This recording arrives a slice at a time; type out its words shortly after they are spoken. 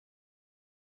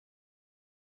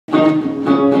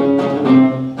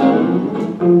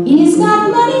He's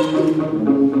got money,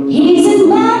 he's in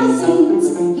magazines,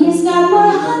 he's got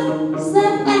more honeys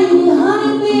than any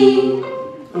honeybee.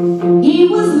 He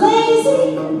was lazy,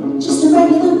 just a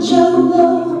regular Joe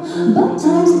though, but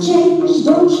times have changed,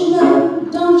 don't you know,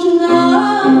 don't you know?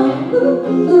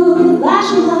 Ooh, the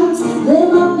flashing lights, lit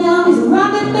him up now, he's a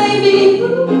rocket baby.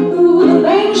 Ooh, the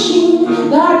brain machine,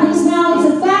 got a piece now, he's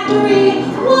a factory.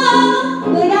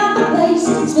 Whoa, they got the place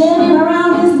spinning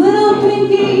around his little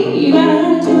pinky. You gotta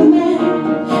hand it to a man,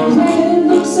 he's making it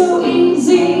look so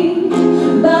easy.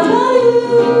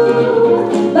 Ba-ba-doo,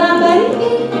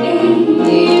 ba-ba-dee,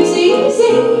 it's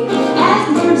easy as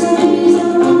the birds and the bees on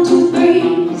the 1, 2,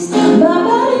 3s.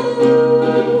 Ba-ba-doo,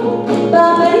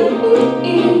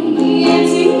 ba-ba-dee,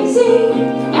 it's easy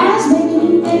as making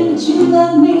you think that you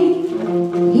love me.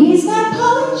 He's got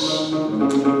polish,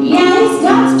 yeah, he's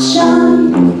got some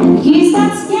shine, he's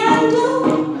got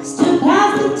scandals to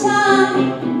pass the time.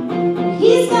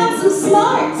 He's got some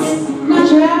smarts, not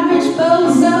your average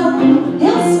bozo.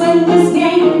 He'll swing this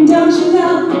game, don't you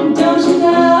know, don't you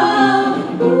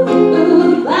know?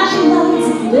 Ooh, flashing lights,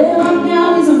 lit him up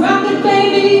now, he's a rocket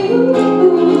baby.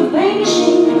 Ooh, the brain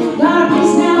machine, got a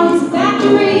piece now, he's a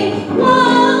factory.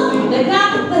 Whoa, they got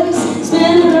the place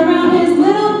spinning around his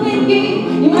little pinky.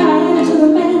 You gotta hand it to the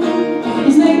man,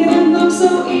 he's making it look so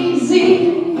easy.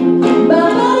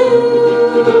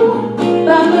 Ba-ba-doo,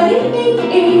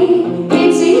 ba-ba-dee-dee-dee,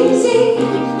 it's easy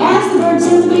as the birds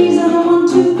and the bees on the 1,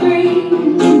 2,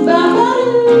 3s.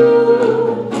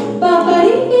 Ba-ba-doo,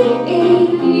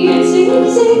 ba-ba-dee-dee-dee, it's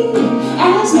easy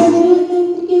as making you think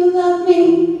that you love me.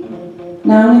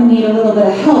 Now I'm going to need a little bit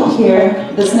of help here.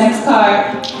 This next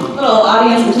part, a little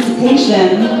audience participation.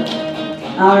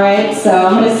 Alright, so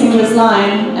I'm going to sing this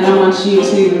line and I want you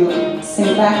to sing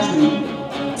it back to me.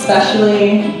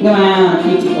 Especially going on a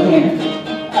few people here.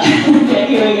 Okay,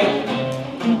 here we go.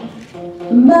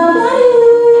 Ba-ba-doo,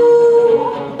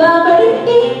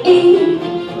 ba-ba-dee-dee-dee.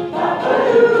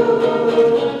 Ba-ba-doo,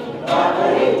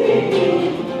 ba-ba-dee-dee-dee.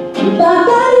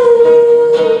 Ba-ba-doo,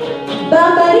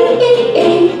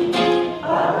 ba-ba-dee-dee-dee.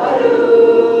 Ba-ba-doo,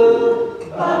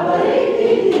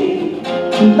 ba-ba-dee-dee-dee.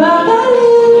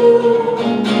 Ba-ba-doo,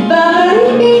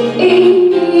 ba-ba-dee-dee-dee.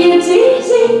 It's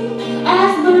easy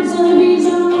as birds and the bees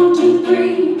on 1, 2,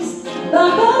 3s.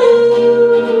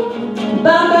 Ba-ba-doo,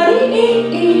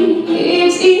 ba-ba-dee-dee-dee.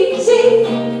 It's easy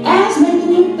as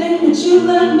making you think that you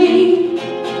love me.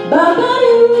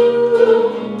 Ba-ba-doo,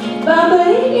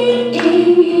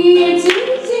 ba-ba-dee-dee-dee. It's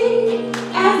easy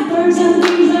as birds and the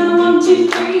bees on 1, 2,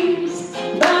 3s.